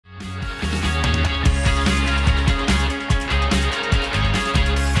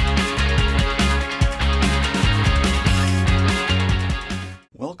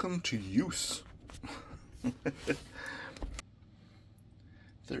on to use.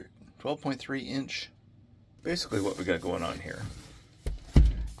 12.3 inch. Basically what we got going on here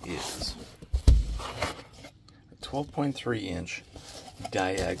is a 12.3 inch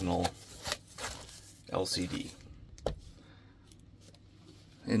diagonal LCD.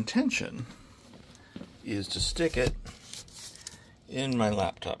 Intention is to stick it in my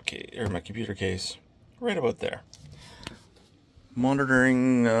laptop case, or my computer case, right about there.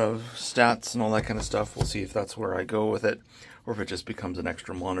 Monitoring of stats and all that kind of stuff, we'll see if that's where I go with it, or if it just becomes an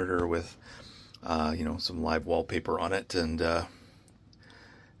extra monitor with, you know, some live wallpaper on it, and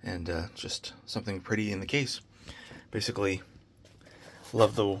just something pretty in the case. Basically,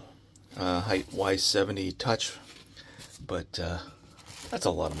 love the height Y70 touch, but that's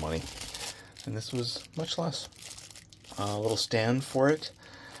a lot of money, and this was much less. A little stand for it.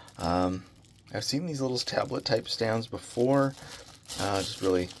 I've seen these little tablet type stands before. Just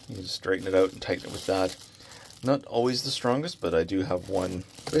really, you can just straighten it out and tighten it with that. Not always the strongest, but I do have one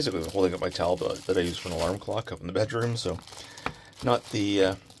basically holding up my tablet that I use for an alarm clock up in the bedroom, so not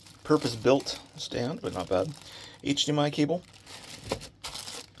the purpose-built stand, but not bad. HDMI cable.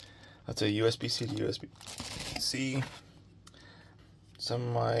 That's a USB C to USB C.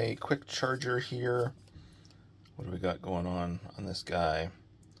 Semi quick charger here. What do we got going on this guy?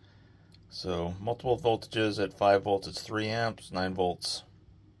 So multiple voltages. At 5 volts it's 3 amps, 9 volts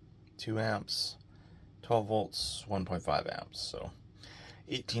 2 amps, 12 volts 1.5 amps. So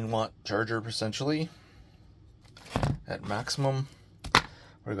 18 watt charger essentially at maximum. What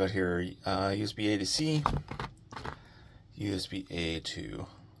do we got here? USB A to C, USB A to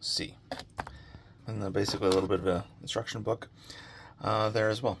C, and then basically a little bit of an instruction book there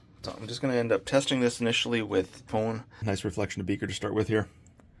as well. So I'm just going to end up testing this initially with phone. Nice reflection of Beaker to start with here.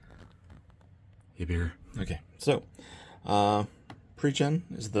 Hey, Beaker. Okay, so Pregen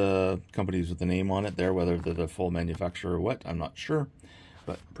is the companies with the name on it there, whether they're the full manufacturer or what, I'm not sure.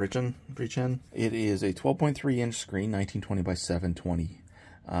 But Pregen. It is a 12.3 inch screen, 1920 by 720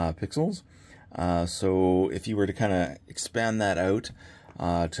 pixels. So if you were to kind of expand that out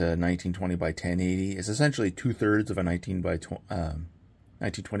to 1920 by 1080, it's essentially 2/3 of a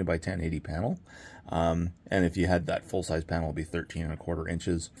 1920 by 1080 panel. And if you had that full-size panel, it'd be 13.25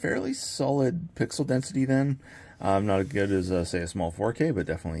 inches. Fairly solid pixel density then. Not as good as, say, a small 4K, but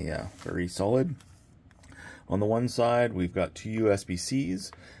definitely very solid. On the one side, we've got 2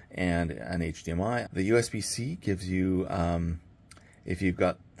 USB-Cs and an HDMI. The USB-C gives you, if you've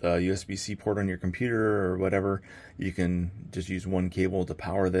got the USB-C port on your computer or whatever, you can just use one cable to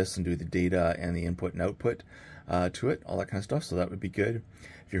power this and do the data and the input and output to it, all that kind of stuff, so that would be good.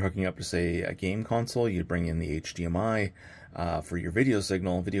 If you're hooking up to, say, a game console, you'd bring in the HDMI for your video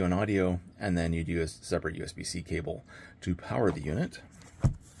signal, video and audio, and then you'd use a separate USB-C cable to power the unit.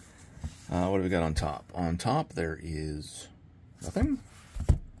 What do we got on top? On top there is nothing.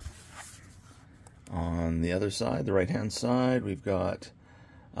 On the other side, the right-hand side, we've got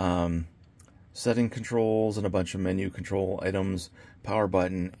setting controls and a bunch of menu control items, power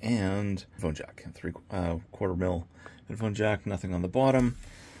button, and phone jack. 3/4 mil headphone jack, nothing on the bottom.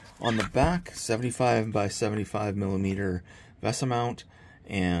 On the back, 75 by 75 millimeter VESA mount,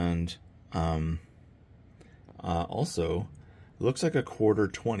 and also looks like a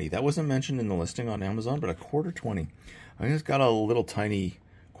 1/4-20. That wasn't mentioned in the listing on Amazon, but a 1/4-20. I just got a little tiny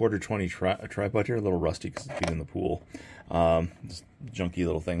 1/4-20 tripod here, a little rusty because it's been in the pool. Just junky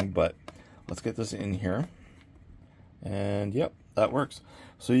little thing, but let's get this in here. And yep, that works.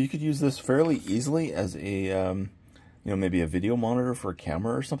 So you could use this fairly easily as a, you know, maybe a video monitor for a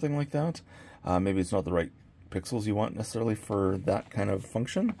camera or something like that. Maybe it's not the right pixels you want necessarily for that kind of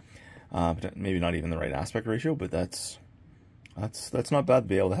function. But maybe not even the right aspect ratio, but that's not bad to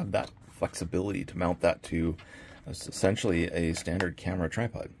be able to have that flexibility to mount that to essentially a standard camera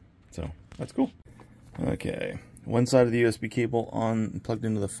tripod. So that's cool. Okay, one side of the USB cable plugged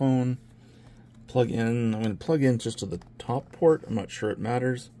into the phone. Plug in. I'm going to plug in just to the top port. I'm not sure it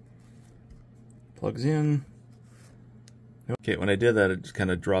matters. Plugs in. Okay, when I did that, it just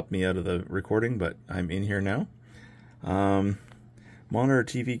kind of dropped me out of the recording, but I'm in here now. Monitor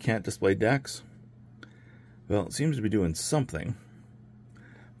TV can't display DeX. Well, it seems to be doing something,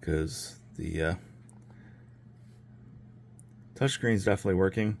 because the touchscreen is definitely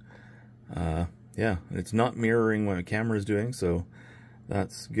working. Yeah, it's not mirroring what a camera is doing, so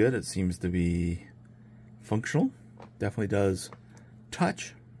that's good. It seems to be functional. Definitely does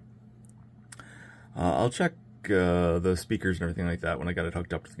touch. I'll check the speakers and everything like that when I got it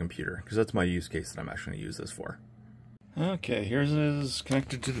hooked up to the computer, because that's my use case that I'm actually going to use this for. Okay, here's it is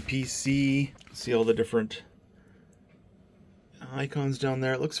connected to the PC. See all the different icons down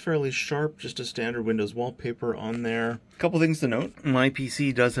there. It looks fairly sharp, just a standard Windows wallpaper on there. A couple things to note. My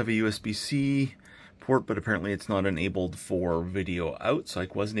PC does have a USB C port, but apparently it's not enabled for video out, so I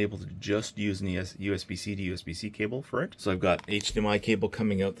wasn't able to just use an USB C to USB C cable for it. So I've got HDMI cable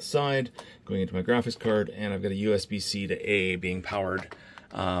coming out the side, going into my graphics card, and I've got a USB C to A being powered,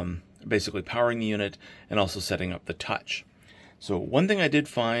 basically powering the unit and also setting up the touch. So one thing I did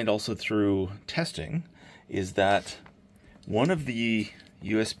find also through testing is that one of the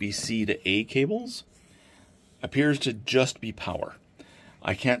USB C to A cables appears to just be power.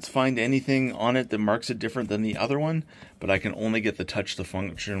 I can't find anything on it that marks it different than the other one, but I can only get the touch to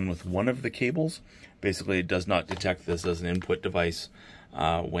function with one of the cables. Basically, it does not detect this as an input device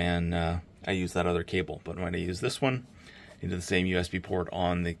when I use that other cable. But when I use this one into the same USB port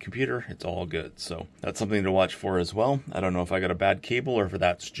on the computer, it's all good. So that's something to watch for as well. I don't know if I got a bad cable or if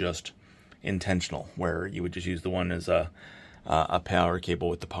that's just intentional, where you would just use the one as a power cable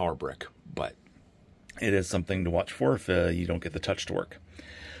with the power brick. But it is something to watch for if you don't get the touch to work.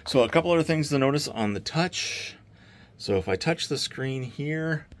 So a couple other things to notice on the touch. So if I touch the screen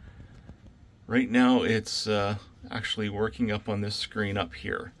here, right now it's actually working up on this screen up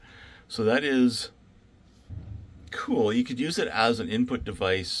here. So that is cool. You could use it as an input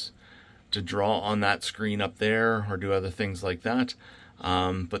device to draw on that screen up there or do other things like that.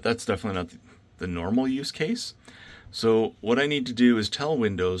 But that's definitely not the normal use case. So what I need to do is tell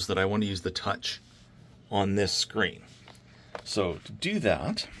Windows that I want to use the touch on this screen. So to do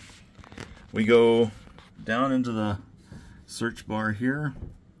that, we go down into the search bar here.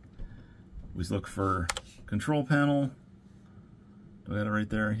 We look for control panel. Do I got it right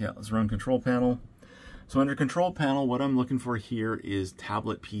there? Yeah, let's run control panel. So under control panel, what I'm looking for here is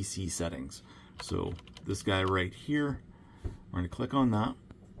tablet PC settings. So this guy right here, we're going to click on that.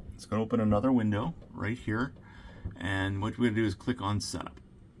 It's going to open another window right here. And what we're going to do is click on setup.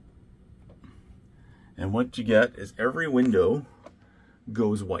 And what you get is every window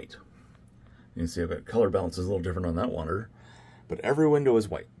goes white. You can see I've got color balance is a little different on that monitor, but every window is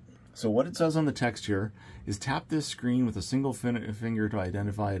white. So what it says on the text here is tap this screen with a single finger to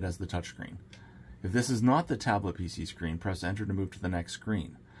identify it as the touch screen. If this is not the tablet PC screen, press enter to move to the next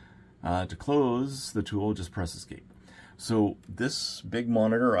screen. To close the tool, just press escape. So this big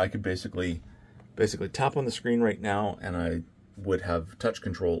monitor, I could basically tap on the screen right now and I would have touch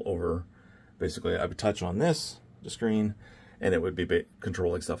control over. Basically, I would touch on the screen, and it would be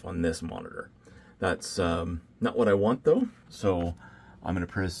controlling stuff on this monitor. That's not what I want, though. So I'm going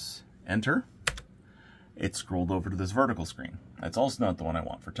to press Enter. It scrolled over to this vertical screen. That's also not the one I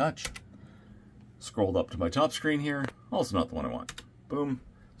want for touch. Scrolled up to my top screen here. Also not the one I want. Boom.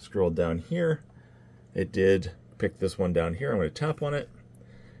 Scrolled down here. It did pick this one down here. I'm going to tap on it.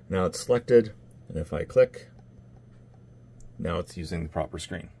 Now it's selected, and if I click, now it's using the proper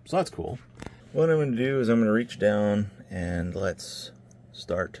screen. So that's cool. What I'm going to do is I'm going to reach down and let's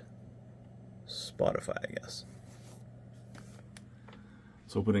start Spotify, I guess.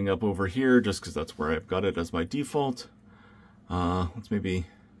 So opening up over here, just because that's where I've got it as my default. Let's maybe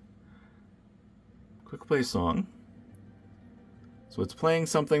quick play song. So it's playing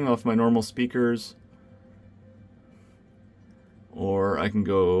something off my normal speakers. Or I can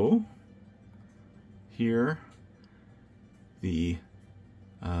go here.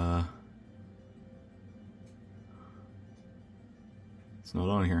 It's not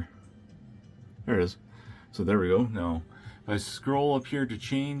on here. There it is. So there we go. Now, if I scroll up here to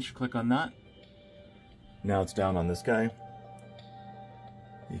change, click on that. Now it's down on this guy.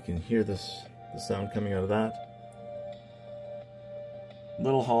 You can hear the sound coming out of that.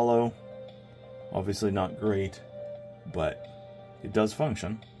 Little hollow. Obviously not great, but it does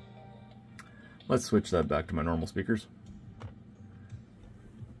function. Let's switch that back to my normal speakers.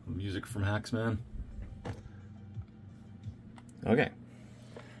 Music from Hacksman. Okay,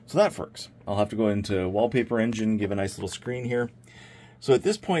 so that works. I'll have to go into Wallpaper Engine, give a nice little screen here. So at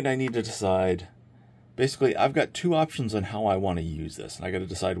this point I need to decide, basically I've got two options on how I want to use this, and I got to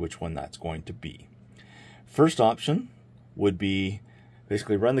decide which one that's going to be. First option would be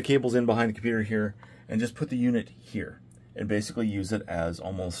basically run the cables in behind the computer here and just put the unit here and basically use it as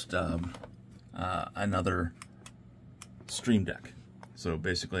almost another Stream Deck. So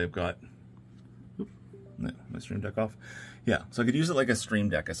basically I've got, my Stream Deck off. Yeah, so I could use it like a Stream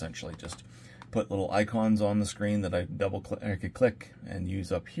Deck essentially. Just put little icons on the screen that I could click and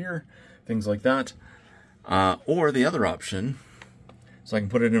use up here, things like that. Or the other option, so I can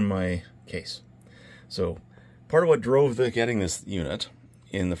put it in my case. So part of what drove getting this unit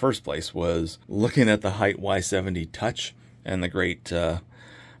in the first place was looking at the Height Y70 Touch and the great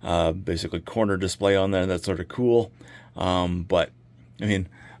basically corner display on there. That's sort of cool. But I mean,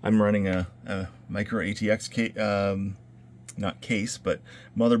 I'm running a micro ATX case, not case, but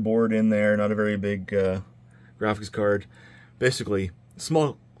motherboard in there, not a very big graphics card. Basically,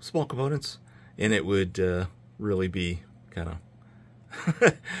 small components, and it would really be kind of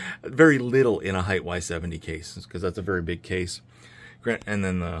very little in a height Y70 case, because that's a very big case. And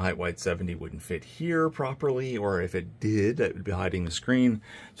then the height Y70 wouldn't fit here properly, or if it did, it would be hiding the screen.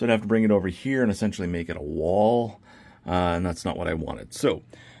 So I'd have to bring it over here and essentially make it a wall, and that's not what I wanted. So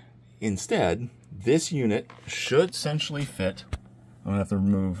instead, this unit should essentially fit. I'm gonna have to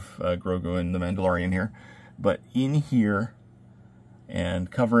remove Grogu and the Mandalorian here, but in here and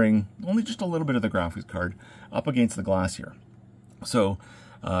covering only just a little bit of the graphics card up against the glass here. So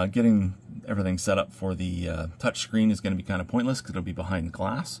getting everything set up for the touch screen is going to be kind of pointless because it'll be behind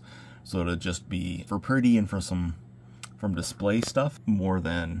glass. So it'll just be for pretty and for some display stuff more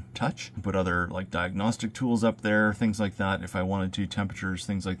than touch. Put other like diagnostic tools up there, things like that. If I wanted to, temperatures,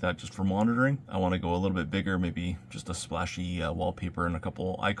 things like that, just for monitoring. I want to go a little bit bigger, maybe just a splashy wallpaper and a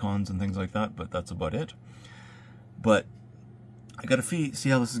couple icons and things like that, but that's about it. But I got to see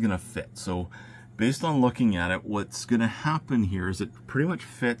how this is going to fit. So based on looking at it, what's going to happen here is it pretty much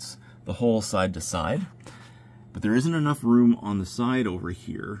fits the whole side to side, but there isn't enough room on the side over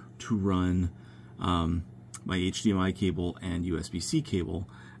here to run my HDMI cable and USB C cable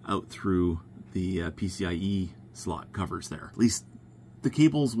out through the PCIe slot covers there. At least the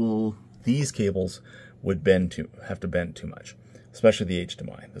cables these cables would have to bend too much, especially the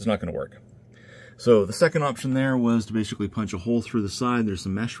HDMI. It's not going to work. So the second option there was to basically punch a hole through the side. There's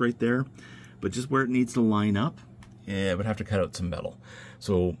some mesh right there, but just where it needs to line up, I would have to cut out some metal.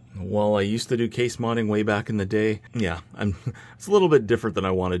 So while I used to do case modding way back in the day, yeah, it's a little bit different than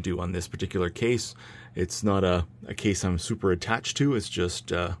I want to do on this particular case. It's not a case I'm super attached to. It's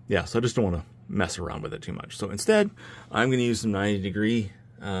just, yeah, so I just don't want to mess around with it too much. So instead, I'm going to use some 90-degree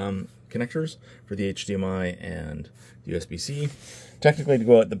connectors for the HDMI and USB-C. Technically, to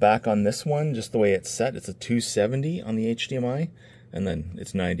go out the back on this one, just the way it's set, it's a 270 on the HDMI, and then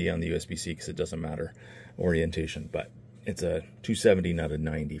it's 90 on the USB-C because it doesn't matter orientation, but it's a 270, not a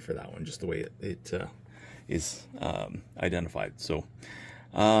 90 for that one, just the way it is identified. So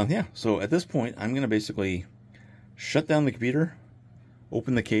yeah, so at this point, I'm going to basically shut down the computer,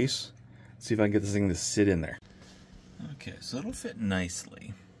 open the case, see if I can get this thing to sit in there. Okay, so it'll fit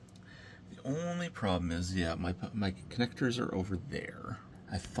nicely. The only problem is, yeah, my connectors are over there.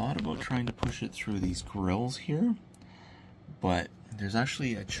 I thought about trying to push it through these grills here, but there's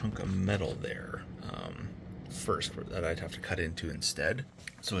actually a chunk of metal there first that I'd have to cut into instead.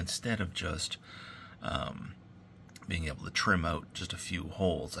 So instead of just being able to trim out just a few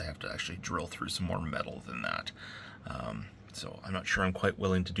holes, I have to actually drill through some more metal than that. So I'm not sure I'm quite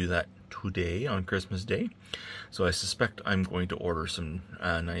willing to do that today on Christmas Day. So I suspect I'm going to order some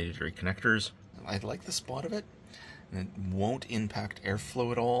 90-degree connectors. I like the spot of it, and it won't impact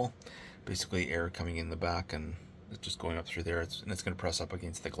airflow at all. Basically air coming in the back and it's just going up through there, and it's going to press up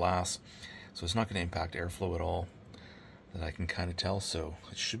against the glass. So it's not going to impact airflow at all, that I can kind of tell, so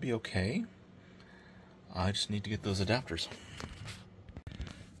it should be okay. I just need to get those adapters.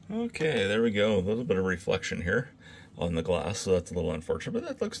 Okay, there we go. A little bit of reflection here on the glass, so that's a little unfortunate, but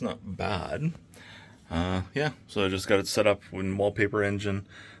that looks not bad. Yeah, so I just got it set up in Wallpaper Engine.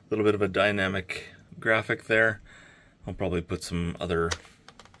 A little bit of a dynamic graphic there. I'll probably put some other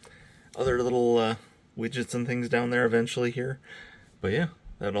little widgets and things down there eventually here. But yeah,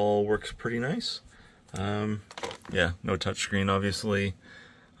 that all works pretty nice. Yeah, no touchscreen obviously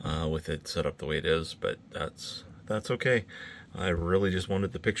with it set up the way it is, but that's okay. I really just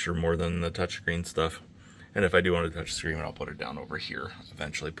wanted the picture more than the touchscreen stuff. And if I do want a touchscreen, I'll put it down over here,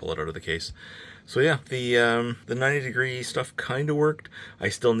 eventually pull it out of the case. So yeah, the 90-degree stuff kind of worked. I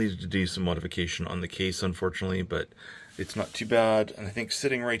still needed to do some modification on the case, unfortunately, but it's not too bad. And I think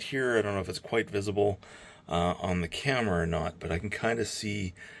sitting right here, I don't know if it's quite visible on the camera or not, but I can kind of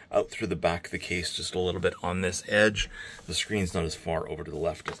see out through the back of the case just a little bit on this edge. The screen's not as far over to the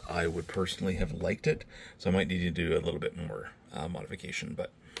left as I would personally have liked it, so I might need to do a little bit more modification,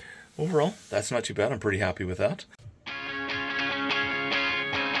 but overall, that's not too bad. I'm pretty happy with that.